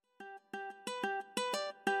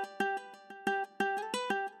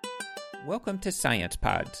Welcome to Science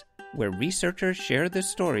Pods, where researchers share the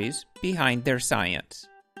stories behind their science.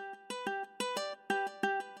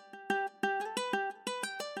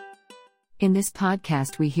 In this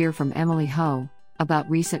podcast, we hear from Emily Ho about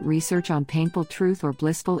recent research on painful truth or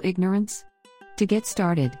blissful ignorance. To get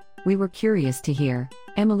started, we were curious to hear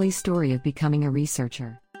Emily's story of becoming a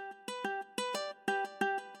researcher.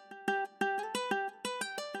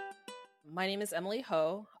 My name is Emily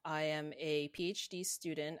Ho. I am a PhD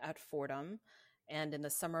student at Fordham, and in the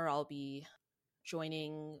summer I'll be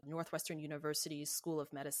joining Northwestern University's School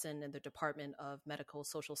of Medicine in the Department of Medical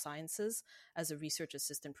Social Sciences as a research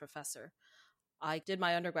assistant professor. I did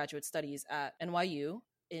my undergraduate studies at NYU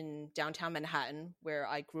in downtown Manhattan, where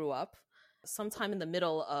I grew up. Sometime in the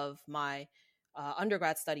middle of my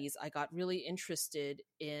undergrad studies, I got really interested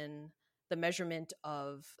in the measurement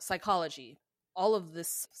of psychology. All of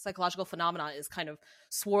this psychological phenomena is kind of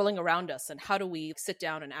swirling around us, and how do we sit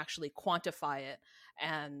down and actually quantify it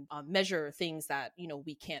and measure things that,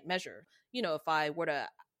 we can't measure? If I were to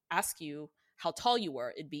ask you how tall you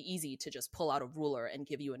were, it'd be easy to just pull out a ruler and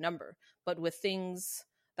give you a number. But with things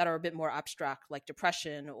that are a bit more abstract, like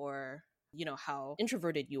depression or, how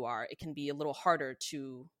introverted you are, it can be a little harder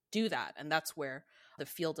to do that. And that's where the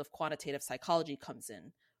field of quantitative psychology comes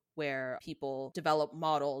in, where people develop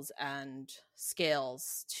models and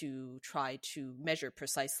scales to try to measure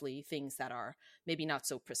precisely things that are maybe not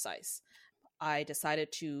so precise. I decided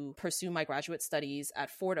to pursue my graduate studies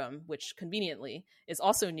at Fordham, which conveniently is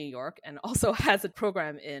also in New York and also has a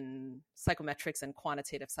program in psychometrics and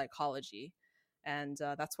quantitative psychology. And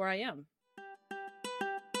that's where I am.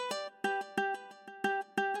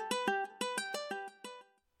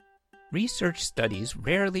 Research studies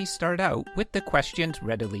rarely start out with the questions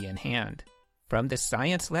readily in hand. From the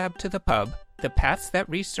science lab to the pub, the paths that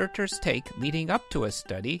researchers take leading up to a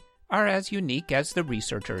study are as unique as the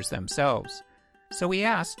researchers themselves. So we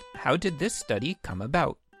asked, how did this study come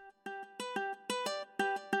about?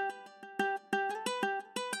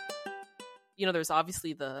 There's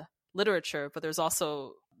obviously the literature, but there's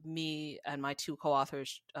also me and my two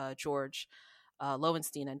co-authors, George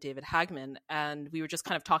Lowenstein and David Hagman, and we were just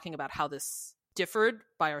kind of talking about how this differed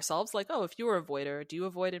by ourselves, like, if you were a voider, do you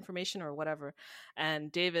avoid information or whatever?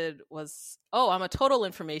 And David was, I'm a total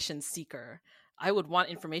information seeker. I would want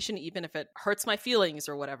information even if it hurts my feelings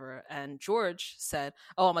or whatever. And George said,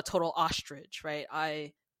 I'm a total ostrich, right?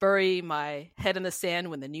 I bury my head in the sand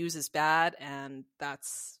when the news is bad, and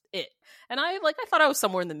that's it. And I thought I was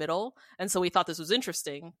somewhere in the middle. And so we thought this was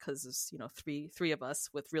interesting because there's, three of us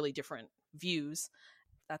with really different views.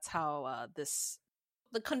 That's how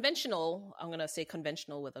the conventional, I'm going to say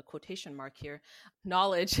conventional with a quotation mark here,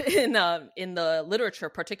 knowledge in the literature,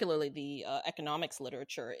 particularly the economics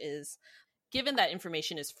literature, is given that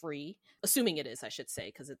information is free, assuming it is, I should say,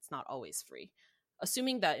 because it's not always free.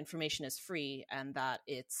 Assuming that information is free and that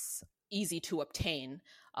it's easy to obtain,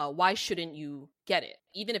 why shouldn't you get it?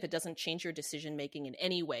 Even if it doesn't change your decision making in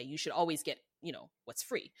any way, you should always get, what's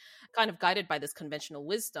free. Kind of guided by this conventional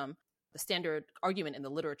wisdom, the standard argument in the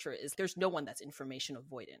literature is there's no one that's information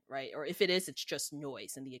avoidant, right? Or if it is, it's just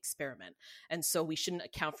noise in the experiment. And so we shouldn't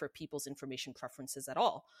account for people's information preferences at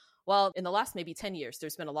all. Well, in the last maybe 10 years,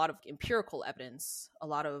 there's been a lot of empirical evidence, a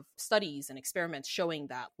lot of studies and experiments showing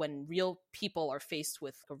that when real people are faced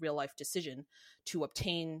with a real life decision to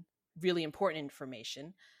obtain really important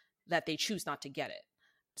information, that they choose not to get it.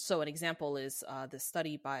 So an example is the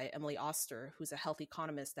study by Emily Oster, who's a health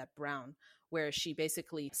economist at Brown, where she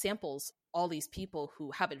basically samples all these people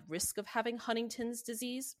who have a risk of having Huntington's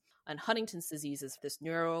disease. And Huntington's disease is this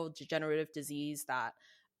neurodegenerative disease that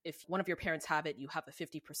if one of your parents have it, you have a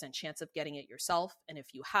 50% chance of getting it yourself. And if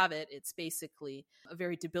you have it, it's basically a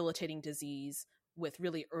very debilitating disease with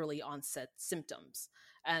really early onset symptoms.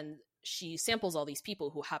 And she samples all these people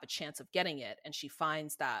who have a chance of getting it, and she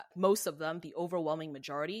finds that most of them, the overwhelming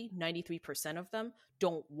majority, 93% of them,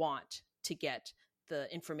 don't want to get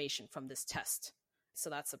the information from this test. So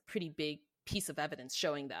that's a pretty big piece of evidence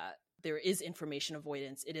showing that there is information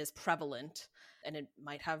avoidance, it is prevalent, and it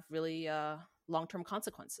might have really long-term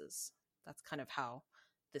consequences. That's kind of how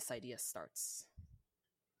this idea starts.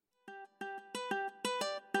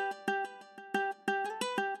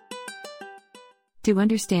 To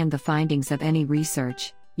understand the findings of any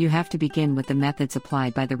research, you have to begin with the methods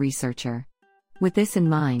applied by the researcher. With this in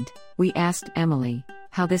mind, we asked Emily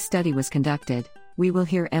how this study was conducted. We will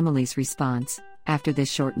hear Emily's response after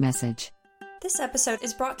this short message. This episode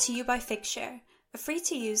is brought to you by Figshare, a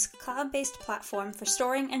free-to-use cloud-based platform for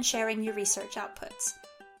storing and sharing your research outputs.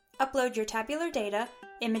 Upload your tabular data,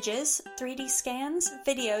 images, 3D scans,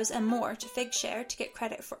 videos, and more to Figshare to get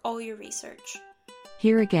credit for all your research.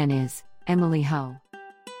 Here again is Emily Ho.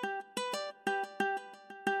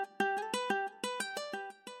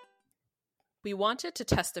 We wanted to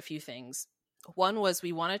test a few things. One was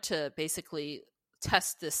we wanted to basically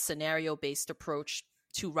test this scenario-based approach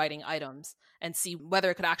to writing items and see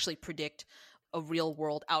whether it could actually predict a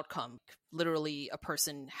real-world outcome. Literally, a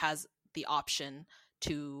person has the option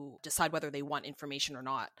to decide whether they want information or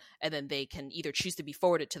not, and then they can either choose to be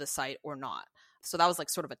forwarded to the site or not. So that was like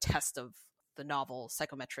sort of a test of the novel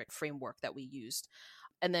psychometric framework that we used.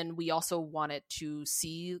 And then we also wanted to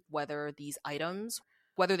see whether these items,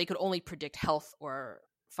 whether they could only predict health or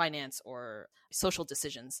finance or social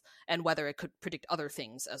decisions, and whether it could predict other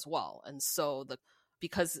things as well. And so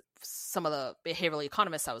because some of the behavioral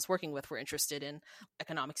economists I was working with were interested in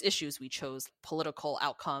economics issues, we chose political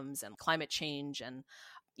outcomes and climate change and,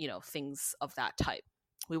 things of that type.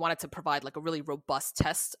 We wanted to provide like a really robust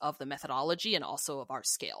test of the methodology and also of our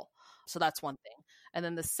scale. So that's one thing. And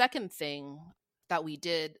then the second thing that we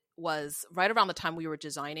did was right around the time we were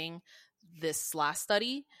designing this last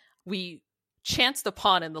study, we chanced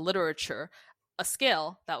upon in the literature a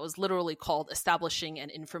scale that was literally called Establishing an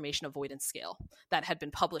Information Avoidance Scale that had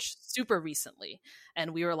been published super recently.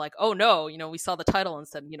 And we were like, oh no, we saw the title and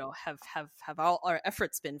said, have all our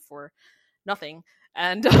efforts been for nothing?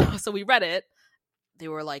 And so we read it. They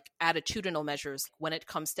were like attitudinal measures. When it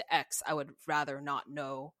comes to X, I would rather not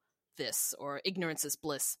know this, or ignorance is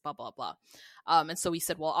bliss, blah, blah, blah. And so we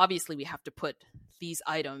said, well, obviously we have to put these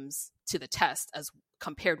items to the test as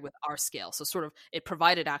compared with our scale. So sort of it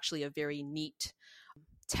provided actually a very neat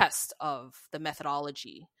test of the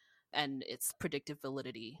methodology and its predictive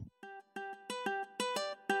validity.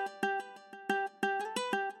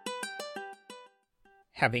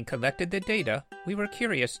 Having collected the data, we were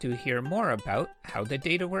curious to hear more about how the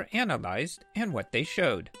data were analyzed and what they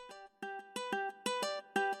showed.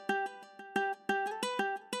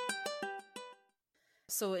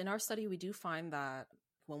 So in our study, we do find that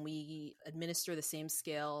when we administer the same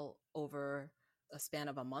scale over a span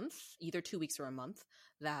of a month, either 2 weeks or a month,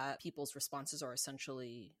 that people's responses are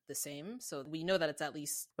essentially the same. So we know that it's at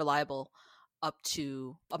least reliable up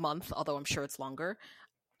to a month, although I'm sure it's longer.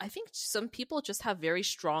 I think some people just have very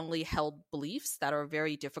strongly held beliefs that are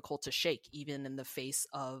very difficult to shake, even in the face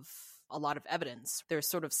of a lot of evidence. There's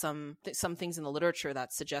sort of some things in the literature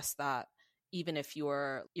that suggest that even if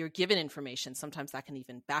you're given information, sometimes that can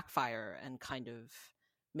even backfire and kind of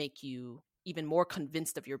make you even more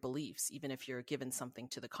convinced of your beliefs, even if you're given something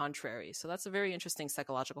to the contrary. So that's a very interesting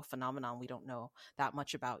psychological phenomenon we don't know that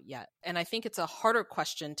much about yet. And I think it's a harder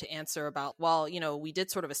question to answer about, well, we did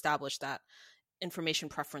sort of establish that information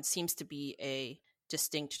preference seems to be a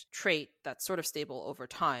distinct trait that's sort of stable over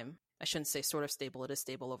time. I shouldn't say sort of stable, it is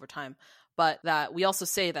stable over time, but that we also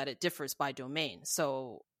say that it differs by domain.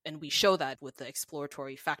 So, and we show that with the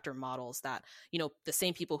exploratory factor models that, the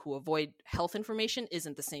same people who avoid health information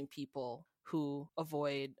isn't the same people who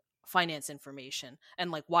avoid finance information. And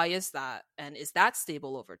like, why is that? And is that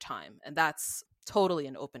stable over time? And that's totally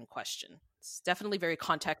an open question. It's definitely very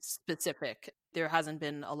context specific. There hasn't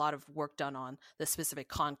been a lot of work done on the specific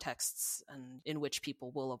contexts and in which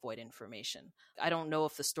people will avoid information. I don't know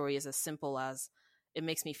if the story is as simple as it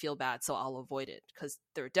makes me feel bad, so I'll avoid it, because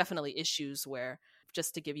there are definitely issues where,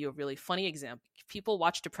 just to give you a really funny example, people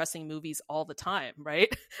watch depressing movies all the time, right?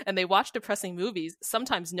 And they watch depressing movies,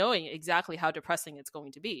 sometimes knowing exactly how depressing it's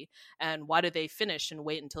going to be. And why do they finish and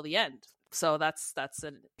wait until the end? So that's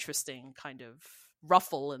an interesting kind of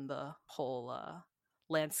ruffle in the whole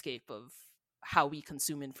landscape of how we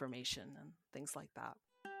consume information and things like that.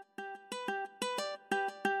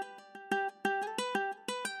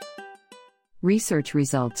 Research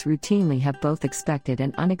results routinely have both expected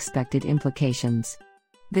and unexpected implications.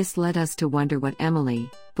 This led us to wonder what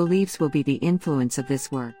Emily believes will be the influence of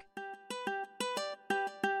this work.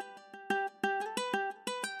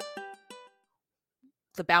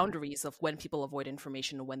 The boundaries of when people avoid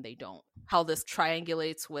information and when they don't. How this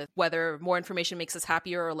triangulates with whether more information makes us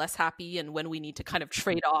happier or less happy, and when we need to kind of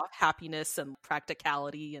trade off happiness and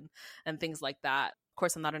practicality and things like that. Of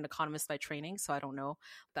course, I'm not an economist by training, so I don't know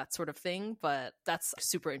that sort of thing, but that's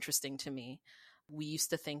super interesting to me. We used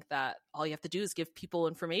to think that all you have to do is give people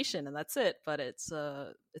information and that's it, but it's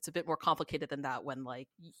a bit more complicated than that when like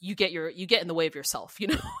you get in the way of yourself,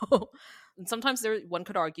 And sometimes one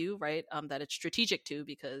could argue, right, that it's strategic too,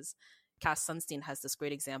 because Cass Sunstein has this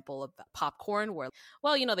great example of popcorn where,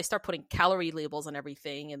 well, they start putting calorie labels on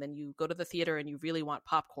everything, and then you go to the theater and you really want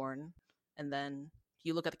popcorn, and then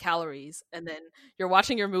you look at the calories, and then you're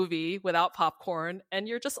watching your movie without popcorn and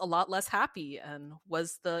you're just a lot less happy. And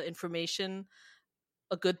was the information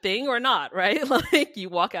a good thing or not, right? Like you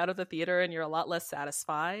walk out of the theater and you're a lot less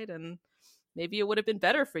satisfied. And maybe it would have been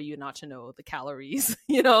better for you not to know the calories,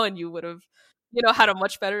 and you would have, had a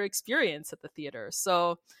much better experience at the theater.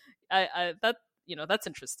 So that's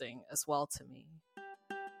interesting as well to me.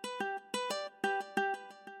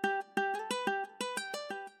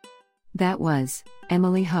 That was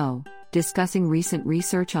Emily Ho, discussing recent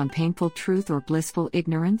research on painful truth or blissful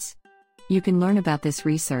ignorance. You can learn about this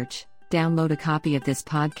research, download a copy of this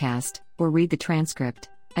podcast, or read the transcript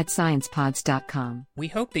at sciencepods.com. We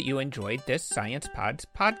hope that you enjoyed this Science Pods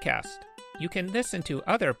podcast. You can listen to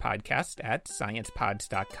other podcasts at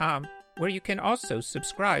sciencepods.com, where you can also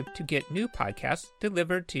subscribe to get new podcasts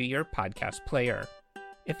delivered to your podcast player.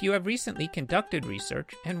 If you have recently conducted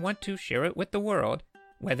research and want to share it with the world,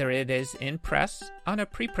 whether it is in press, on a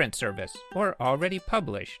preprint service, or already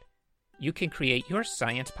published, you can create your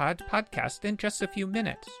Science Pods podcast in just a few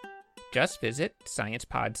minutes. Just visit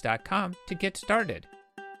sciencepods.com to get started.